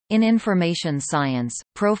In information science,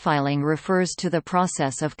 profiling refers to the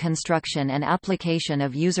process of construction and application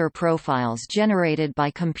of user profiles generated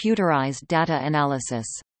by computerized data analysis.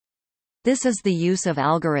 This is the use of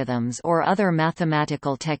algorithms or other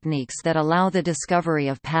mathematical techniques that allow the discovery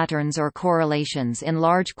of patterns or correlations in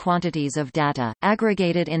large quantities of data,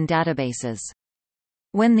 aggregated in databases.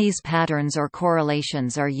 When these patterns or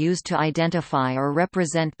correlations are used to identify or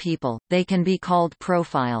represent people, they can be called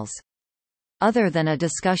profiles. Other than a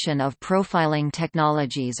discussion of profiling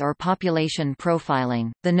technologies or population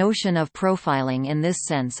profiling, the notion of profiling in this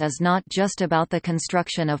sense is not just about the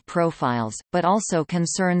construction of profiles, but also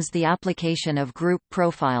concerns the application of group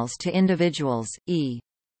profiles to individuals,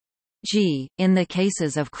 e.g., in the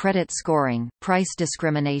cases of credit scoring, price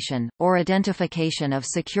discrimination, or identification of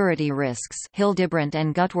security risks. Hildebrandt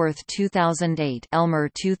and Gutworth 2008, Elmer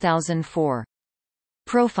 2004.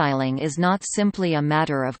 Profiling is not simply a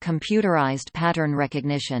matter of computerized pattern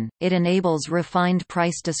recognition, it enables refined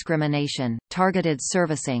price discrimination, targeted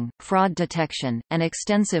servicing, fraud detection, and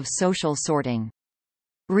extensive social sorting.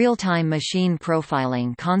 Real-time machine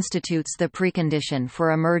profiling constitutes the precondition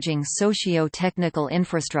for emerging socio-technical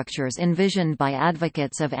infrastructures envisioned by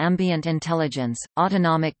advocates of ambient intelligence,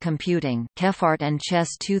 autonomic computing Kefart and Chess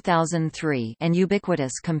 2003, and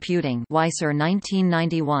ubiquitous computing Weiser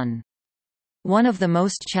 1991. One of the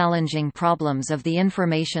most challenging problems of the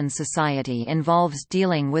information society involves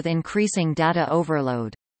dealing with increasing data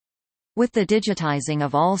overload. With the digitizing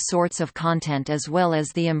of all sorts of content as well as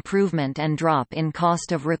the improvement and drop in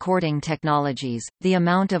cost of recording technologies, the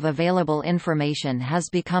amount of available information has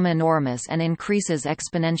become enormous and increases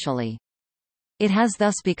exponentially. It has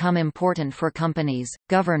thus become important for companies,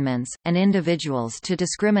 governments, and individuals to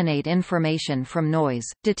discriminate information from noise,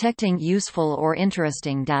 detecting useful or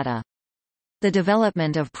interesting data. The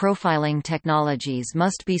development of profiling technologies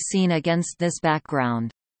must be seen against this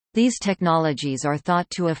background. These technologies are thought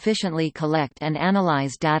to efficiently collect and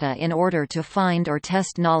analyze data in order to find or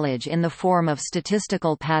test knowledge in the form of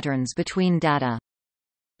statistical patterns between data.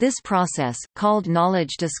 This process, called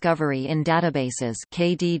knowledge discovery in databases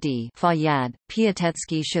 (KDD), Fayyad,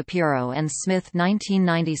 Piatetsky-Shapiro and Smith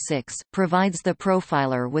 1996, provides the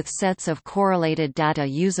profiler with sets of correlated data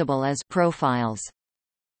usable as profiles.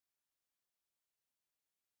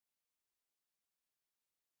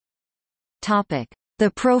 The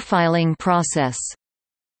profiling process.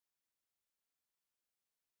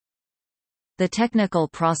 The technical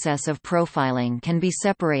process of profiling can be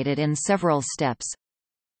separated in several steps.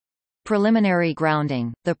 Preliminary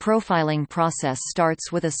grounding. The profiling process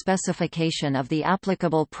starts with a specification of the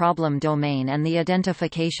applicable problem domain and the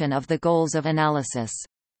identification of the goals of analysis.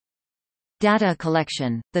 Data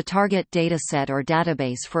collection. The target dataset or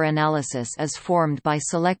database for analysis is formed by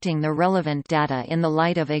selecting the relevant data in the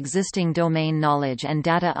light of existing domain knowledge and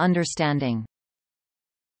data understanding.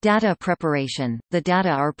 Data preparation. The data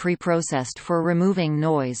are preprocessed for removing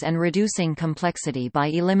noise and reducing complexity by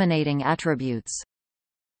eliminating attributes.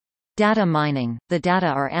 Data mining. The data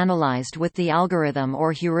are analyzed with the algorithm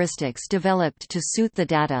or heuristics developed to suit the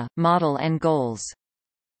data, model and goals.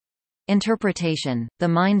 Interpretation. The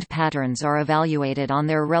mined patterns are evaluated on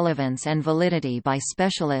their relevance and validity by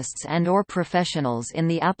specialists and/or professionals in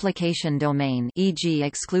the application domain, e.g.,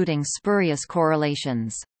 excluding spurious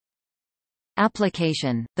correlations.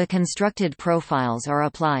 Application. The constructed profiles are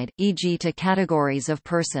applied, e.g., to categories of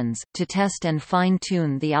persons, to test and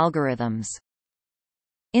fine-tune the algorithms.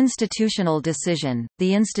 Institutional decision.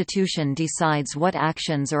 The institution decides what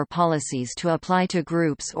actions or policies to apply to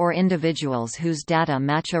groups or individuals whose data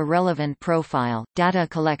match a relevant profile. Data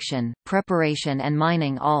collection, preparation and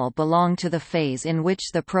mining all belong to the phase in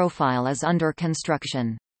which the profile is under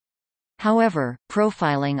construction. However,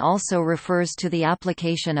 profiling also refers to the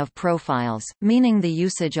application of profiles, meaning the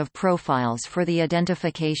usage of profiles for the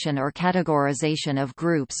identification or categorization of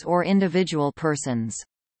groups or individual persons.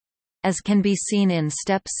 As can be seen in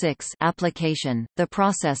Step 6 application, the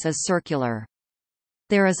process is circular.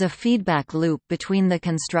 There is a feedback loop between the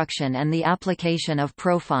construction and the application of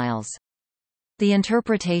profiles. The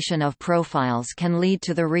interpretation of profiles can lead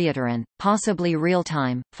to the reiterant, possibly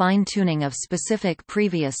real-time, fine-tuning of specific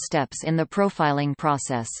previous steps in the profiling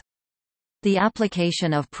process. The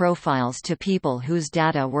application of profiles to people whose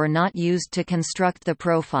data were not used to construct the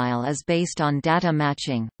profile is based on data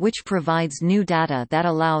matching, which provides new data that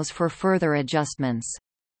allows for further adjustments.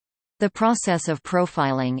 The process of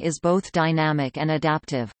profiling is both dynamic and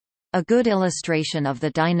adaptive. A good illustration of the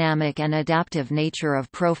dynamic and adaptive nature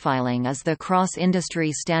of profiling is the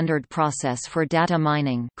cross-industry standard process for data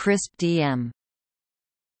mining (CRISP-DM).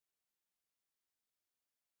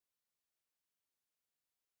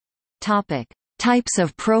 Types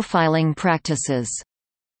of profiling practices.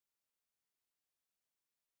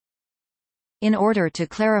 In order to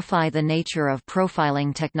clarify the nature of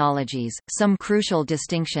profiling technologies, some crucial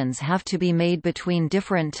distinctions have to be made between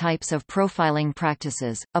different types of profiling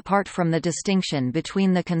practices, apart from the distinction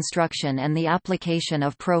between the construction and the application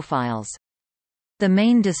of profiles. The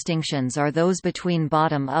main distinctions are those between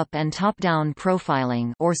bottom-up and top-down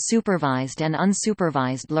profiling or supervised and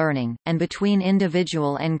unsupervised learning, and between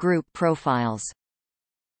individual and group profiles.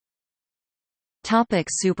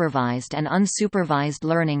 Supervised and unsupervised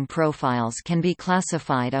learning profiles can be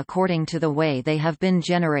classified according to the way they have been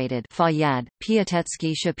generated. Fayyad,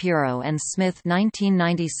 Piatetsky, Shapiro and Smith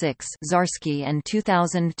 1996, Zarsky and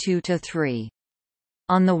 2002-3.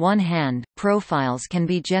 On the one hand, profiles can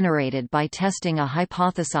be generated by testing a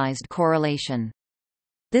hypothesized correlation.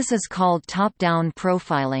 This is called top-down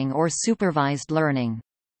profiling or supervised learning.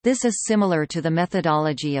 This is similar to the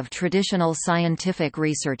methodology of traditional scientific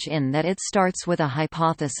research in that it starts with a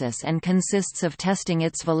hypothesis and consists of testing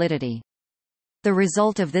its validity. The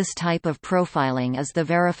result of this type of profiling is the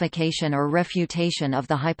verification or refutation of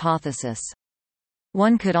the hypothesis.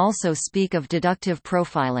 One could also speak of deductive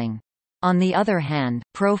profiling. On the other hand,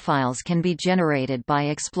 profiles can be generated by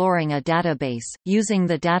exploring a database, using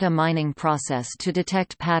the data mining process to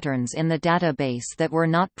detect patterns in the database that were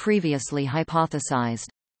not previously hypothesized.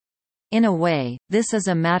 In a way, this is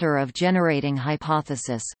a matter of generating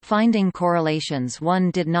hypothesis, finding correlations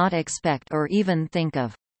one did not expect or even think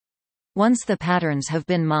of. Once the patterns have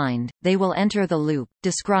been mined, they will enter the loop,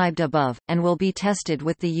 described above, and will be tested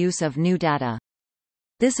with the use of new data.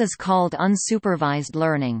 This is called unsupervised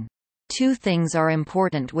learning. Two things are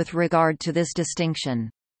important with regard to this distinction.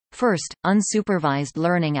 First, unsupervised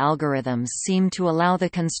learning algorithms seem to allow the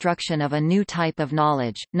construction of a new type of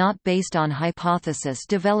knowledge, not based on hypothesis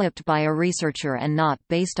developed by a researcher and not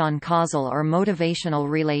based on causal or motivational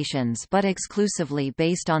relations but exclusively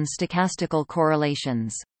based on stochastical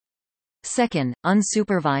correlations. Second,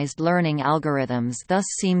 unsupervised learning algorithms thus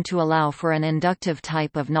seem to allow for an inductive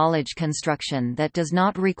type of knowledge construction that does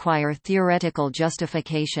not require theoretical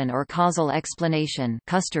justification or causal explanation.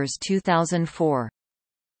 Custers 2004.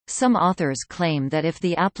 Some authors claim that if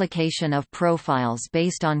the application of profiles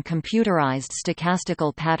based on computerized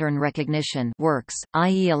stochastical pattern recognition works,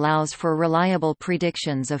 i.e. allows for reliable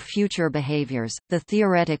predictions of future behaviors, the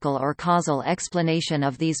theoretical or causal explanation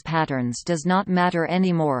of these patterns does not matter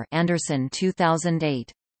anymore. Anderson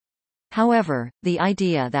 2008. However, the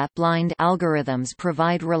idea that blind algorithms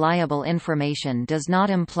provide reliable information does not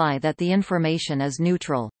imply that the information is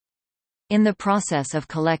neutral. In the process of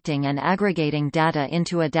collecting and aggregating data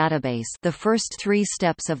into a database, the first three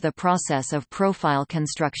steps of the process of profile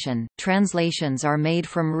construction, translations are made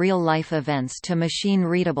from real-life events to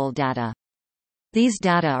machine-readable data. These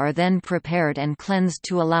data are then prepared and cleansed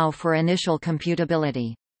to allow for initial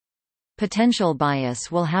computability. Potential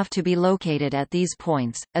bias will have to be located at these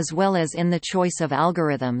points, as well as in the choice of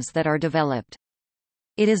algorithms that are developed.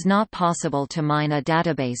 It is not possible to mine a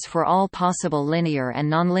database for all possible linear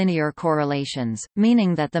and nonlinear correlations,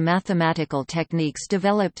 meaning that the mathematical techniques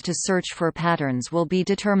developed to search for patterns will be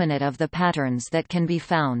determinate of the patterns that can be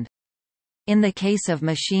found. In the case of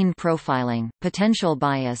machine profiling, potential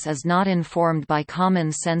bias is not informed by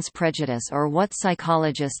common sense prejudice or what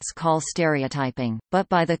psychologists call stereotyping, but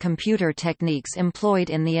by the computer techniques employed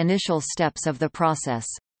in the initial steps of the process.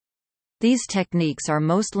 These techniques are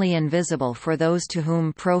mostly invisible for those to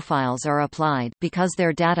whom profiles are applied, because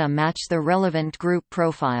their data match the relevant group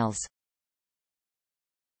profiles.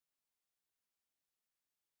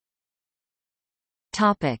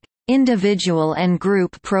 Topic: Individual and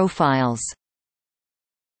group profiles.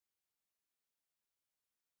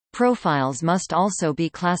 Profiles must also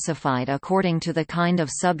be classified according to the kind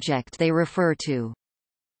of subject they refer to.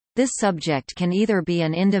 This subject can either be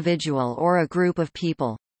an individual or a group of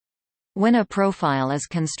people. When a profile is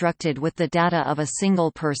constructed with the data of a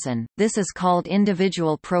single person, this is called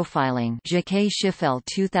individual profiling. Jacquet Schiffel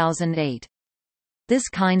 2008. This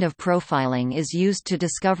kind of profiling is used to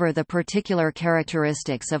discover the particular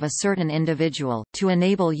characteristics of a certain individual, to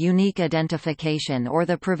enable unique identification or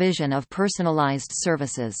the provision of personalized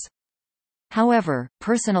services. However,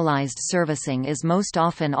 personalized servicing is most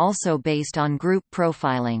often also based on group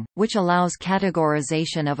profiling, which allows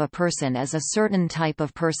categorization of a person as a certain type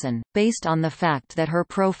of person, based on the fact that her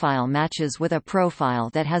profile matches with a profile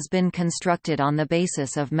that has been constructed on the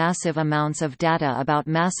basis of massive amounts of data about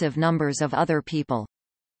massive numbers of other people.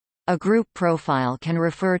 A group profile can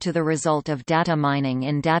refer to the result of data mining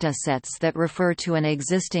in datasets that refer to an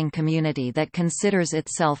existing community that considers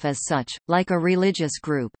itself as such, like a religious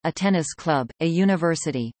group, a tennis club, a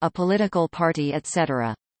university, a political party,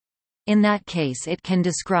 etc. In that case, it can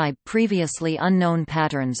describe previously unknown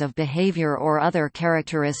patterns of behavior or other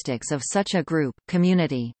characteristics of such a group,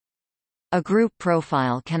 community. A group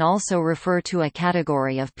profile can also refer to a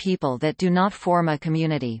category of people that do not form a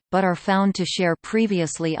community, but are found to share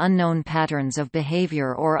previously unknown patterns of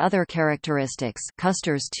behavior or other characteristics.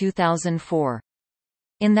 Custers 2004.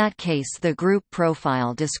 In that case, the group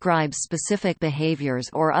profile describes specific behaviors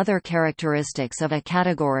or other characteristics of a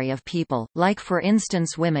category of people, like for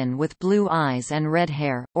instance women with blue eyes and red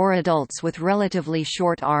hair, or adults with relatively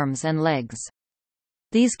short arms and legs.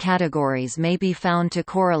 These categories may be found to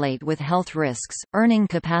correlate with health risks, earning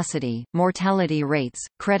capacity, mortality rates,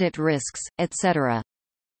 credit risks, etc.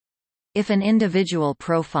 If an individual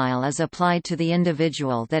profile is applied to the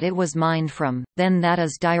individual that it was mined from, then that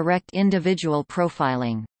is direct individual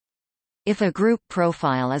profiling. If a group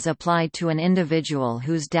profile is applied to an individual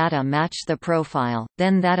whose data match the profile,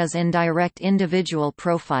 then that is indirect individual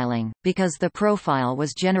profiling, because the profile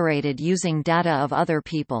was generated using data of other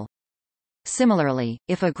people. Similarly,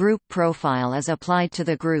 if a group profile is applied to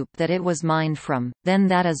the group that it was mined from, then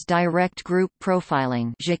that is direct group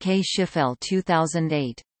profiling. Jacquet Schiffel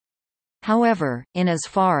 2008. However, in as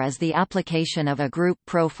far as the application of a group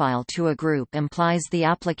profile to a group implies the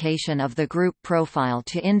application of the group profile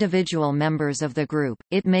to individual members of the group,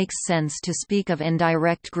 it makes sense to speak of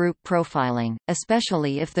indirect group profiling,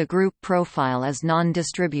 especially if the group profile is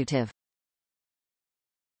non-distributive.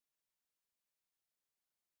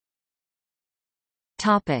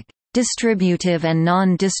 Distributive and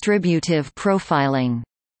non-distributive profiling.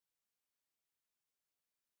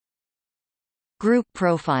 Group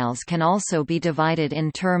profiles can also be divided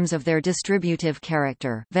in terms of their distributive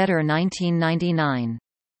character. Vetter 1999.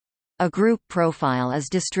 A group profile is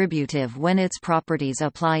distributive when its properties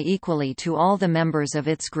apply equally to all the members of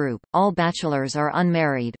its group, all bachelors are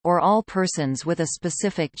unmarried, or all persons with a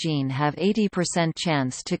specific gene have 80%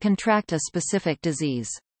 chance to contract a specific disease.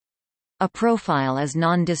 A profile is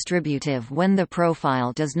non-distributive when the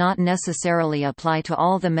profile does not necessarily apply to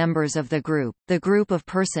all the members of the group. The group of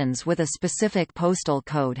persons with a specific postal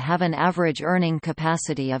code have an average earning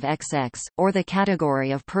capacity of XX, or the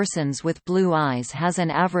category of persons with blue eyes has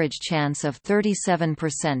an average chance of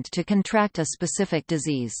 37% to contract a specific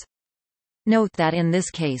disease. Note that in this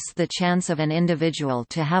case the chance of an individual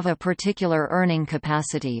to have a particular earning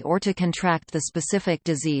capacity or to contract the specific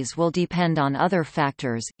disease will depend on other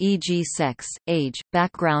factors, e.g. sex, age,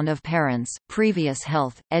 background of parents, previous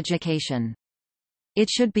health, education. It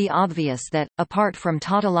should be obvious that, apart from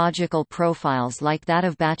tautological profiles like that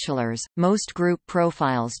of bachelors, most group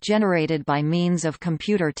profiles generated by means of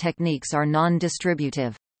computer techniques are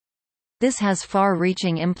non-distributive. This has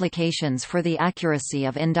far-reaching implications for the accuracy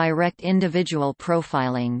of indirect individual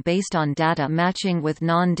profiling based on data matching with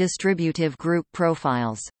non-distributive group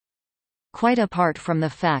profiles. Quite apart from the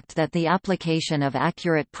fact that the application of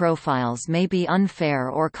accurate profiles may be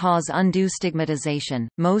unfair or cause undue stigmatization,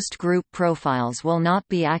 most group profiles will not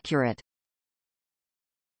be accurate.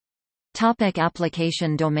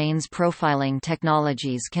 Application domains. Profiling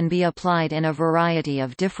technologies can be applied in a variety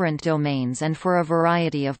of different domains and for a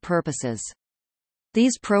variety of purposes.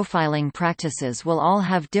 These profiling practices will all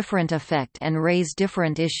have different effect and raise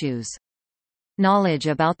different issues. Knowledge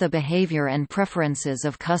about the behavior and preferences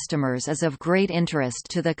of customers is of great interest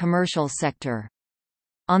to the commercial sector.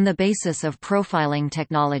 On the basis of profiling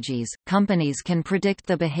technologies, companies can predict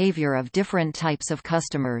the behavior of different types of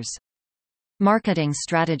customers. Marketing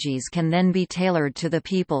strategies can then be tailored to the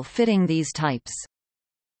people fitting these types.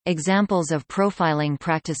 Examples of profiling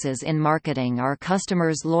practices in marketing are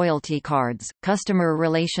customers' loyalty cards, customer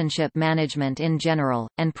relationship management in general,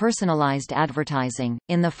 and personalized advertising.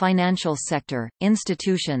 In the financial sector,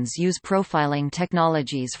 institutions use profiling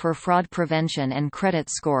technologies for fraud prevention and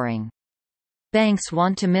credit scoring. Banks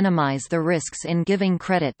want to minimize the risks in giving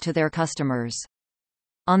credit to their customers.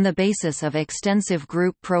 On the basis of extensive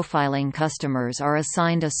group profiling, customers are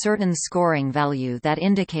assigned a certain scoring value that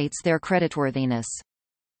indicates their creditworthiness.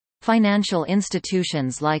 Financial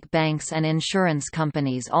institutions like banks and insurance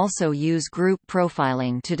companies also use group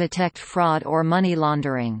profiling to detect fraud or money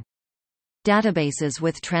laundering. Databases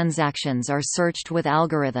with transactions are searched with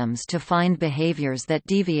algorithms to find behaviors that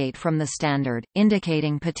deviate from the standard,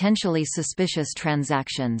 indicating potentially suspicious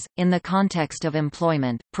transactions. In the context of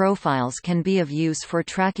employment, profiles can be of use for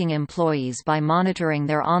tracking employees by monitoring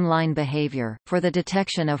their online behavior, for the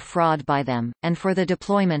detection of fraud by them, and for the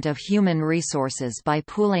deployment of human resources by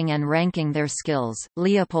pooling and ranking their skills.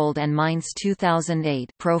 Leopold and Mainz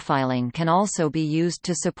 2008. Profiling can also be used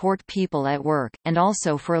to support people at work, and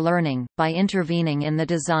also for learning, by intervening in the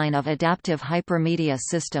design of adaptive hypermedia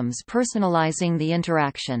systems personalizing the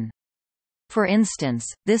interaction. For instance,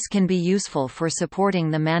 this can be useful for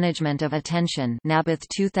supporting the management of attention. Naboth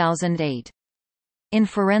 2008. In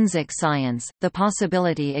forensic science, the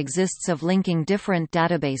possibility exists of linking different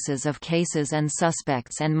databases of cases and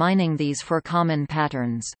suspects and mining these for common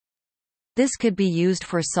patterns. This could be used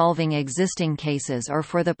for solving existing cases or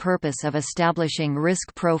for the purpose of establishing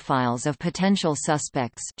risk profiles of potential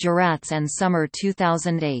suspects. Geratz and Summer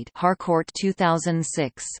 2008, Harcourt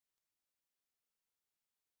 2006.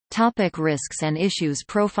 Topic: risks and issues.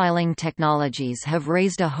 Profiling technologies have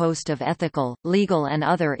raised a host of ethical, legal and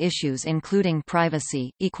other issues including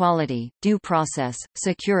privacy, equality, due process,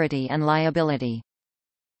 security and liability.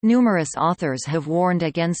 Numerous authors have warned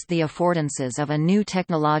against the affordances of a new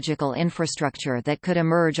technological infrastructure that could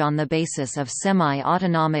emerge on the basis of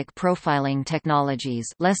semi-autonomic profiling technologies.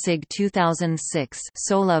 Lessig 2006,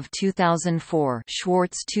 Solov 2004,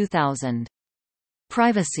 Schwartz 2000.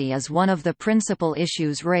 Privacy is one of the principal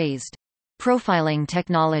issues raised. Profiling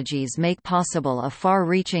technologies make possible a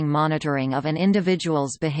far-reaching monitoring of an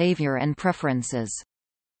individual's behavior and preferences.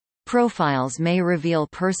 Profiles may reveal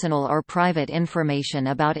personal or private information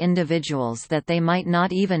about individuals that they might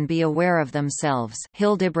not even be aware of themselves.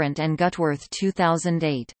 Hildebrandt and Gutworth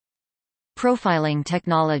 2008. Profiling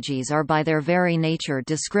technologies are by their very nature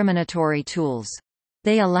discriminatory tools.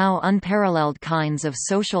 They allow unparalleled kinds of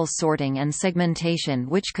social sorting and segmentation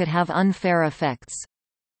which could have unfair effects.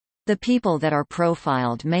 The people that are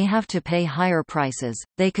profiled may have to pay higher prices,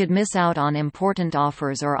 they could miss out on important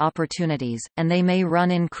offers or opportunities, and they may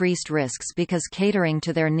run increased risks because catering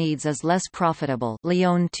to their needs is less profitable.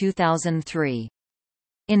 Lyon 2003.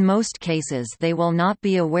 In most cases they will not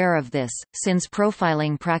be aware of this, since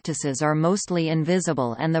profiling practices are mostly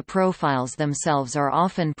invisible and the profiles themselves are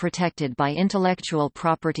often protected by intellectual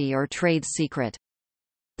property or trade secret.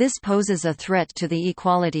 This poses a threat to the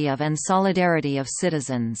equality of and solidarity of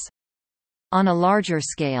citizens. On a larger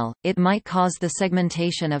scale, it might cause the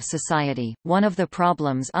segmentation of society. One of the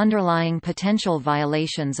problems underlying potential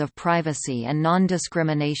violations of privacy and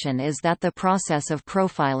non-discrimination is that the process of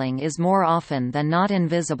profiling is more often than not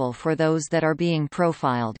invisible for those that are being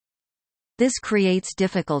profiled. This creates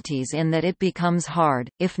difficulties in that it becomes hard,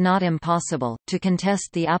 if not impossible, to contest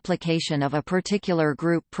the application of a particular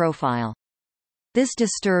group profile. This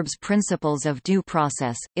disturbs principles of due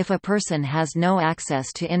process. If a person has no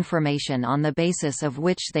access to information on the basis of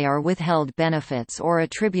which they are withheld benefits or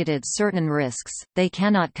attributed certain risks, they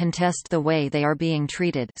cannot contest the way they are being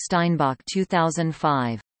treated. Steinbach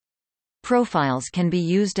 2005. Profiles can be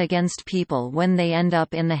used against people when they end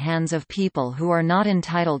up in the hands of people who are not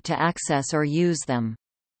entitled to access or use them.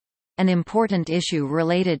 An important issue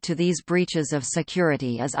related to these breaches of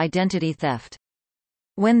security is identity theft.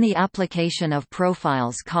 When the application of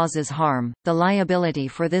profiles causes harm, the liability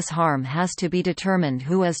for this harm has to be determined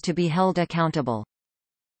who is to be held accountable.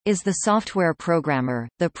 Is the software programmer,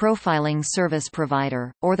 the profiling service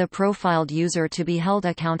provider, or the profiled user to be held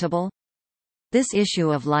accountable? This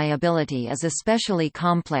issue of liability is especially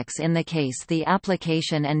complex in the case the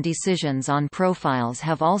application and decisions on profiles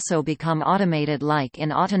have also become automated, like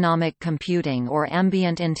in autonomic computing or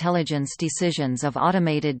ambient intelligence decisions of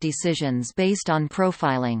automated decisions based on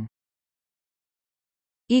profiling.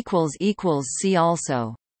 See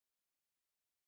also